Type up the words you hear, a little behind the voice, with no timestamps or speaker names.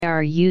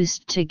are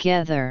used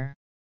together.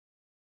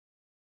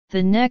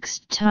 The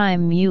next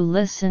time you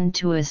listen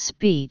to a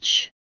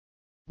speech,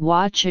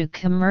 watch a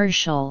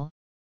commercial,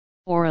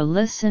 or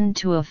listen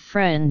to a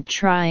friend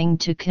trying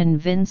to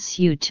convince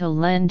you to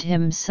lend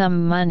him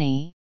some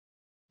money,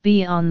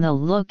 be on the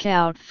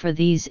lookout for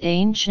these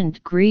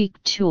ancient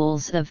Greek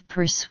tools of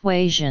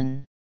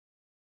persuasion.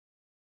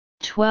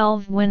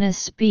 12. When a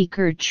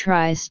speaker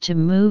tries to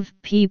move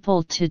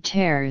people to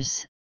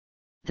tears,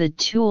 the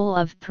tool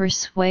of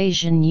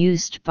persuasion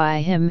used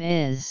by him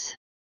is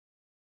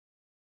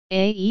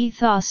A.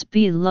 Ethos,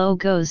 B.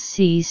 Logos,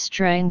 C.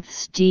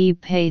 Strengths, D.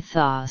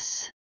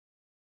 Pathos.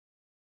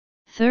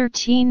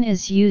 13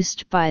 is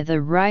used by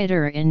the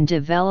writer in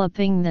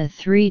developing the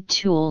three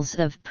tools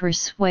of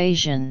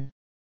persuasion.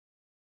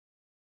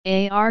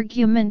 A.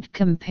 Argument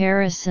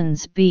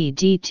comparisons, B.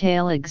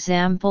 Detail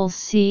example,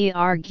 C.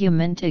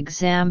 Argument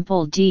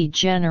example, D.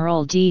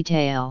 General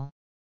detail.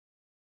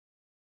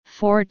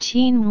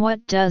 14.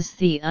 What does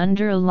the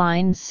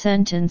underlined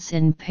sentence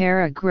in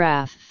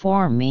paragraph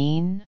 4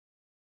 mean?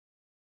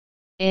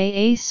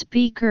 A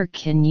speaker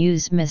can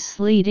use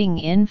misleading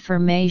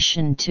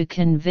information to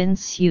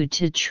convince you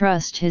to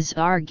trust his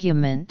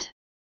argument.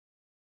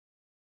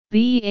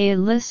 B. A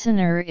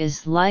listener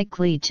is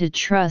likely to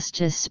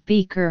trust a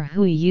speaker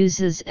who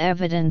uses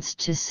evidence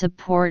to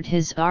support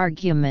his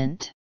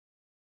argument.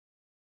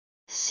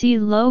 C.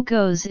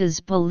 Logos is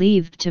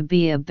believed to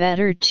be a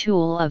better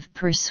tool of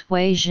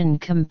persuasion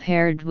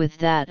compared with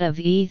that of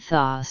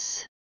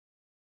ethos.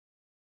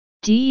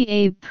 D.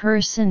 A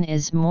person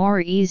is more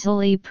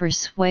easily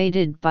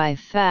persuaded by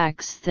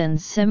facts than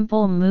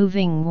simple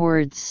moving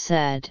words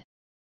said.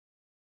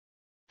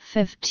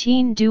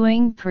 15.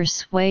 Doing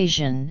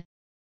persuasion,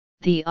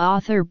 the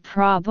author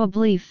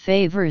probably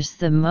favors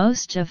the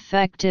most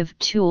effective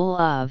tool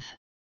of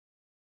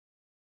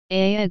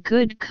A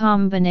good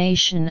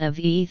combination of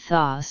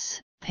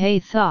ethos,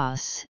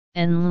 pathos,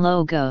 and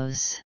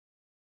logos.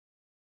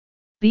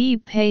 B.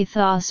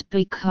 Pathos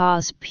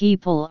because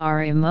people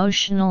are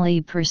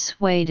emotionally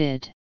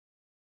persuaded.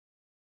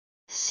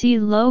 C.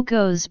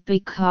 Logos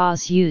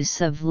because use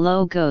of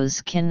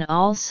logos can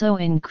also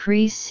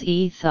increase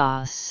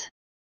ethos.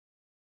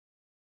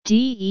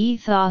 D.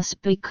 Ethos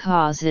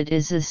because it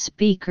is a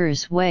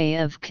speaker's way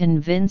of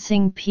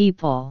convincing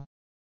people.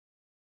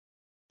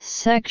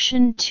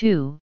 Section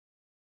 2.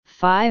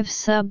 5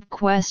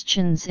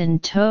 sub-questions in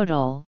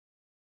total,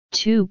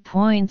 2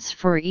 points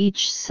for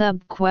each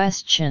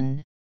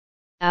sub-question,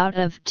 out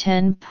of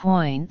 10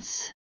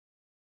 points.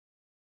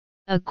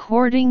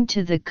 According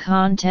to the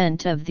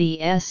content of the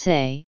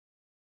essay,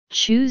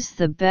 choose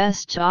the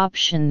best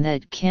option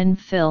that can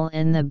fill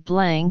in the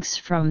blanks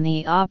from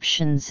the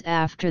options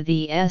after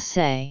the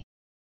essay.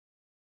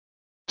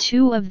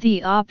 2 of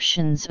the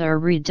options are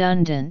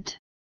redundant.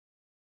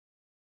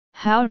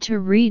 How to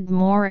read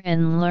more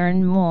and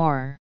learn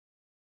more.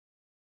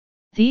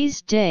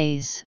 These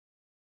days,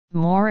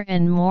 more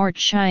and more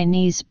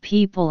Chinese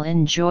people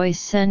enjoy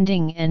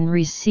sending and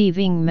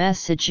receiving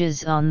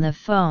messages on the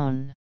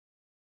phone.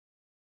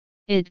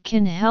 It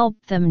can help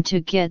them to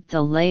get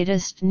the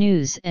latest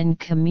news and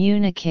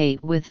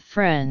communicate with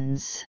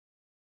friends.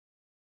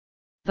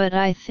 But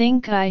I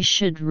think I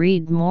should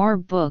read more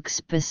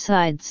books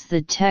besides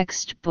the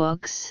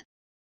textbooks.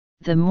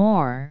 The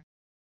more,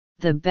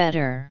 the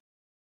better.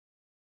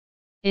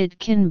 It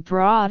can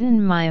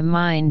broaden my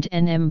mind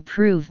and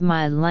improve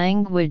my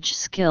language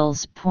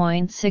skills.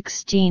 Point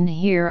 16.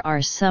 Here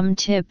are some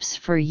tips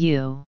for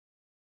you.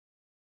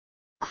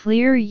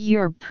 Clear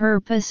your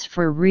purpose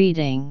for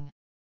reading.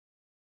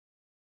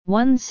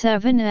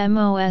 17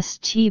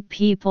 Most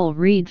people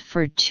read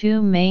for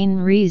two main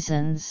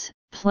reasons,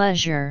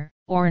 pleasure,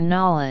 or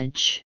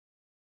knowledge.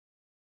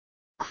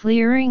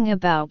 Clearing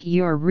about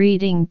your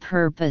reading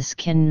purpose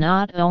can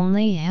not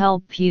only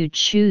help you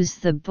choose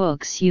the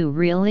books you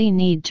really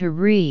need to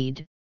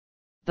read,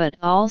 but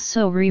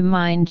also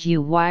remind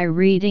you why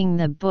reading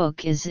the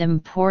book is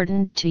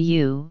important to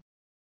you,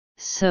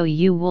 so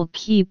you will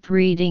keep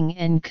reading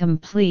and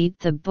complete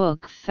the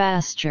book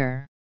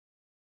faster.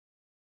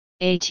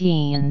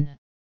 18.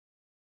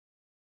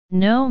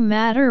 No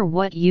matter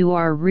what you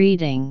are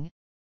reading,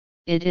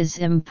 it is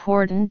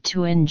important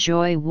to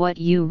enjoy what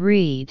you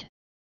read.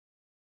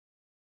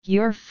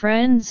 Your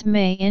friends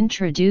may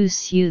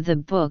introduce you the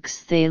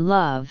books they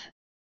love,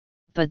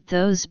 but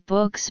those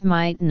books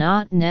might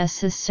not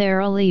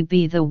necessarily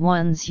be the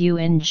ones you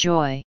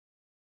enjoy.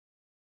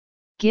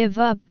 Give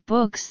up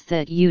books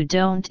that you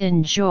don't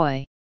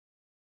enjoy.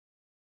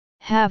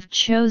 Have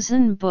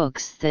chosen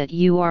books that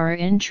you are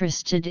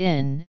interested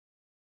in,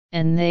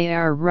 and they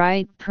are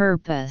right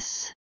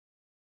purpose.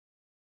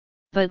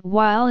 But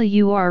while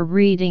you are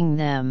reading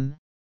them,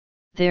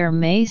 there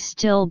may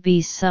still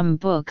be some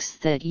books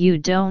that you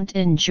don't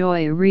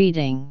enjoy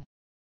reading.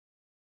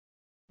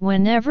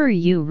 Whenever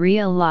you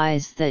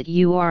realize that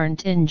you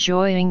aren't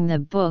enjoying the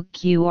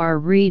book you are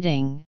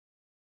reading,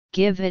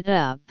 give it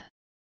up.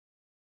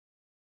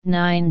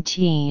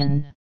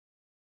 19.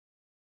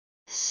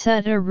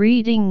 Set a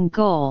reading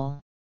goal.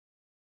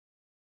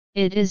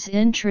 It is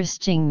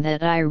interesting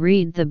that I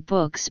read the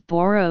books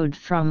borrowed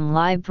from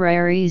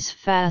libraries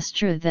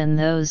faster than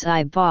those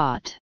I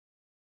bought.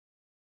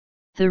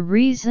 The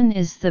reason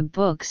is the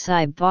books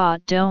I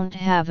bought don't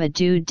have a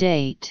due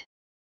date.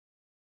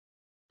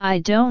 I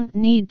don't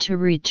need to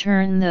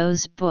return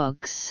those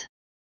books.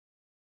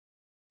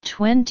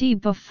 20.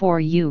 Before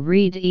you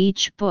read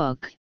each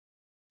book,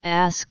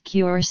 ask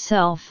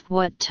yourself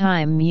what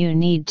time you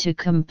need to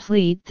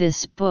complete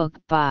this book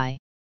by.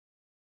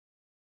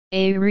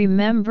 A.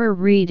 Remember,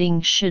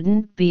 reading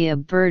shouldn't be a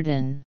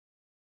burden.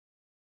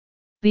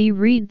 B.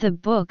 Read the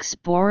books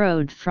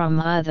borrowed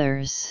from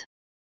others.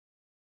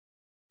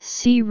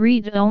 C.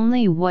 Read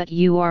only what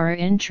you are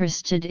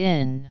interested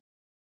in.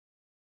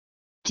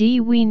 D.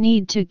 We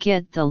need to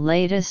get the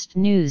latest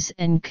news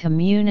and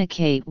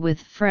communicate with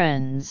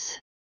friends.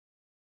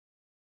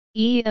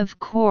 E. Of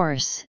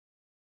course,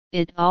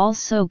 it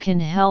also can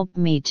help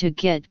me to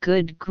get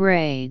good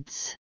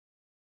grades.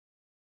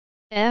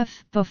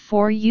 F.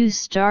 Before you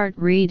start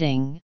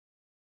reading,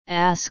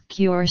 ask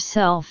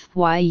yourself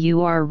why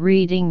you are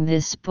reading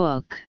this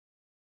book.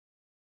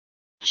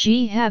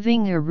 G.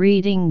 Having a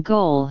reading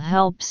goal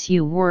helps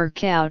you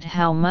work out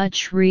how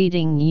much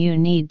reading you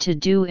need to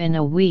do in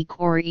a week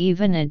or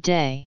even a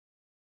day.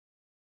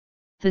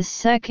 The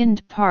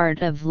second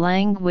part of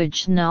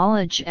language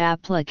knowledge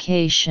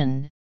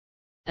application,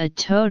 a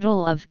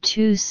total of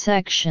 2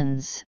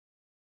 sections,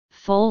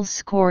 full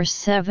score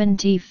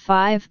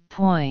 75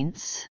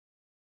 points.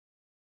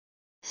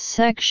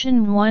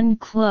 Section 1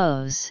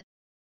 close,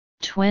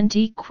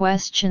 20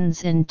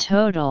 questions in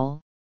total,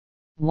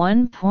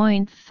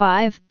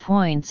 1.5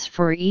 points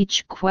for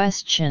each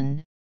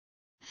question,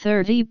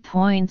 30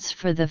 points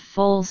for the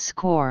full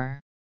score.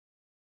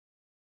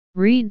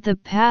 Read the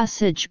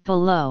passage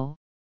below,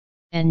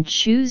 and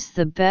choose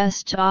the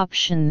best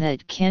option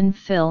that can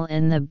fill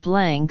in the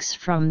blanks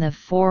from the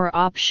 4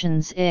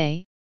 options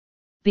A,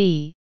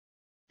 B,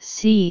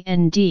 C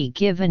and D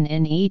given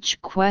in each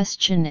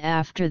question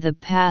after the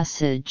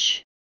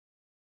passage.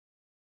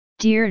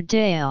 Dear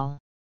Dale,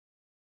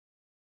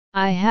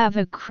 I have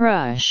a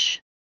crush,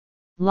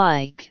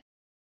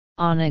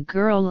 on a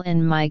girl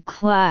in my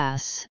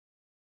class,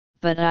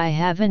 but I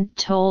haven't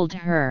told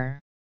her.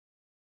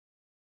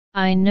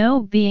 I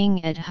know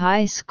being at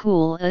high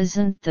school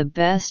isn't the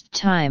best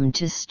time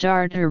to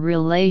start a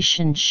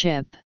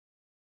relationship,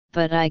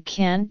 but I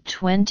can't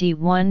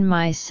 21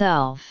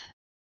 myself.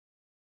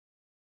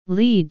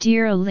 Lee,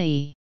 dear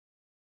Lee.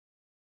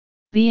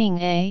 Being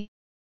a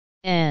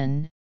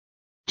n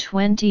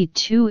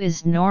 22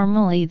 is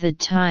normally the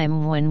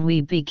time when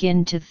we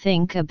begin to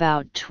think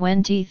about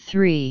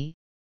 23,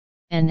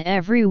 and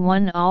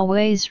everyone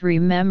always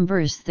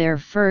remembers their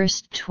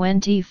first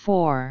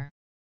 24.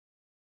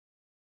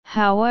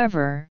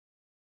 However,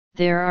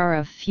 there are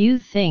a few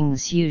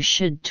things you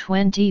should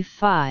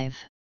 25.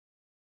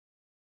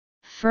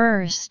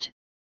 First,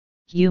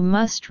 you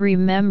must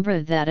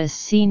remember that a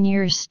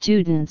senior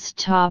student's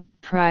top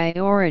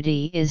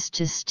priority is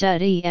to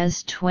study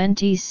as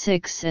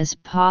 26 as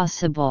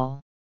possible.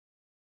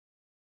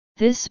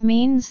 This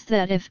means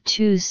that if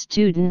 2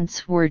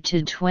 students were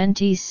to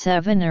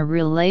 27 a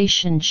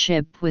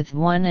relationship with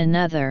one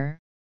another,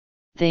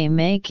 they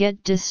may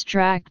get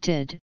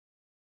distracted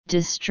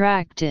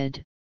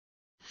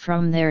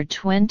from their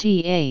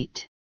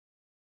 28.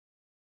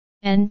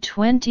 And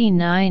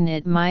 29,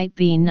 it might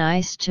be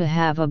nice to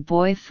have a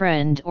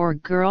boyfriend or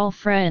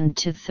girlfriend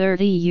to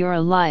 30 your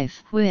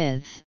life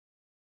with.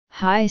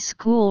 High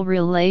school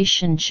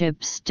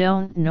relationships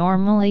don't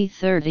normally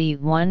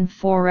 31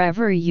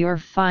 forever. Your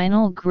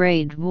final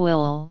grade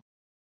will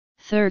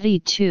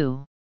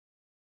 32.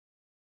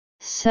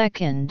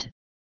 Second,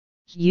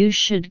 you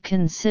should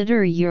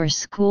consider your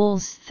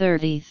school's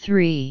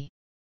 33.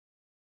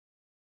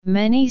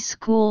 Many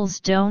schools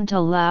don't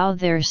allow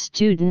their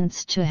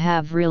students to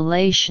have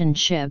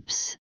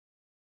relationships,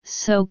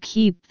 so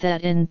keep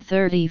that in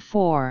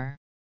 34.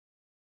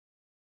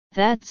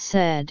 That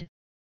said,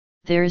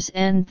 there's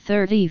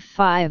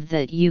N35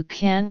 that you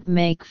can't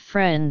make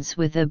friends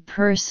with a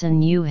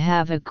person you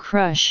have a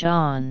crush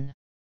on.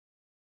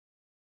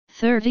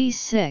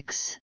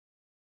 36.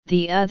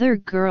 The other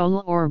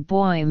girl or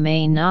boy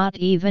may not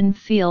even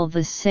feel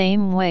the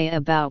same way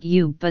about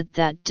you, but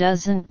that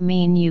doesn't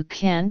mean you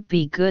can't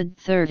be good.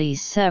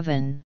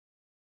 37.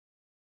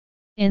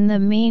 In the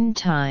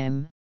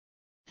meantime,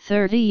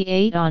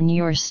 38 on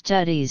your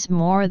studies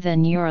more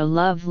than your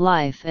love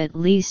life, at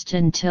least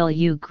until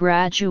you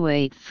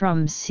graduate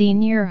from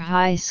senior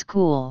high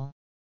school.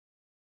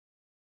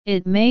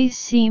 It may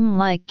seem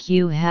like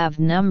you have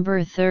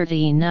number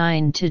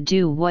 39 to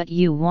do what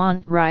you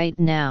want right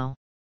now.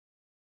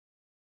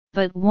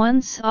 But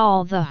once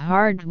all the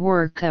hard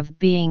work of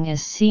being a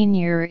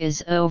senior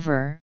is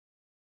over,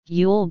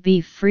 you'll be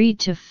free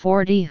to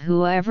 40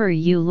 whoever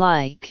you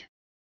like.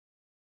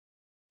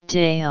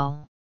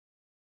 Dale.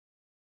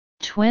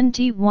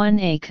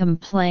 21.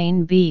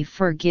 Complain, B.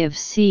 Forgive,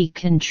 C.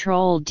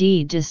 Control,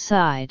 D.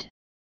 Decide.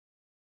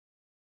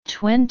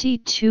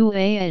 22.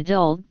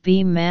 Adult,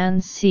 B. Man,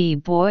 C.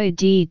 Boy,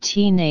 D.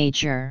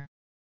 Teenager.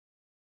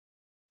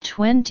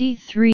 23.